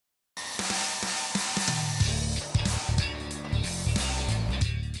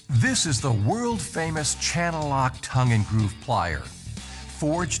This is the world-famous Channellock tongue and groove plier,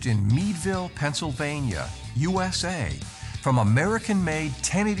 forged in Meadville, Pennsylvania, USA, from American-made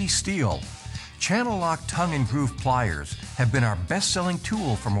 1080 steel. Channellock tongue and groove pliers have been our best-selling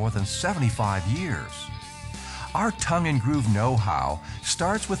tool for more than 75 years. Our tongue and groove know-how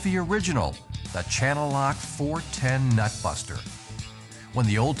starts with the original, the Channellock 410 Nutbuster. When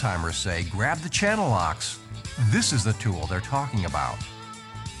the old-timers say, grab the Channellocks, this is the tool they're talking about.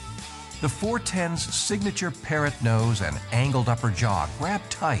 The 410's signature parrot nose and angled upper jaw grab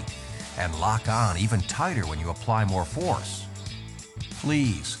tight and lock on even tighter when you apply more force.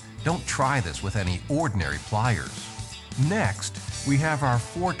 Please, don't try this with any ordinary pliers. Next, we have our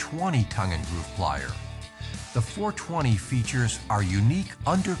 420 tongue and groove plier. The 420 features our unique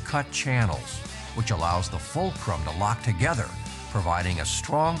undercut channels, which allows the fulcrum to lock together, providing a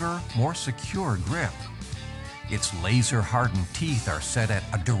stronger, more secure grip. Its laser-hardened teeth are set at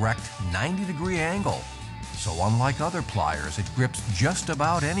a direct 90-degree angle, so unlike other pliers, it grips just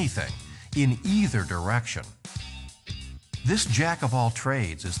about anything, in either direction. This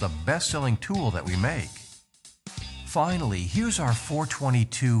jack-of-all-trades is the best-selling tool that we make. Finally, here's our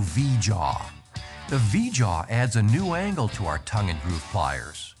 422 V-Jaw. The V-Jaw adds a new angle to our tongue and groove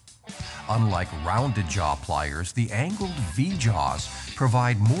pliers. Unlike rounded jaw pliers, the angled V-Jaws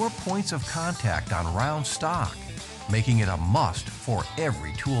provide more points of contact on round stock, making it a must for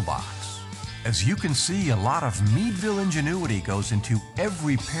every toolbox. As you can see, a lot of Meadville ingenuity goes into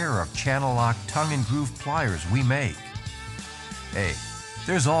every pair of Channellock tongue and groove pliers we make. Hey,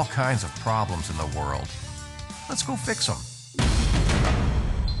 there's all kinds of problems in the world. Let's go fix them.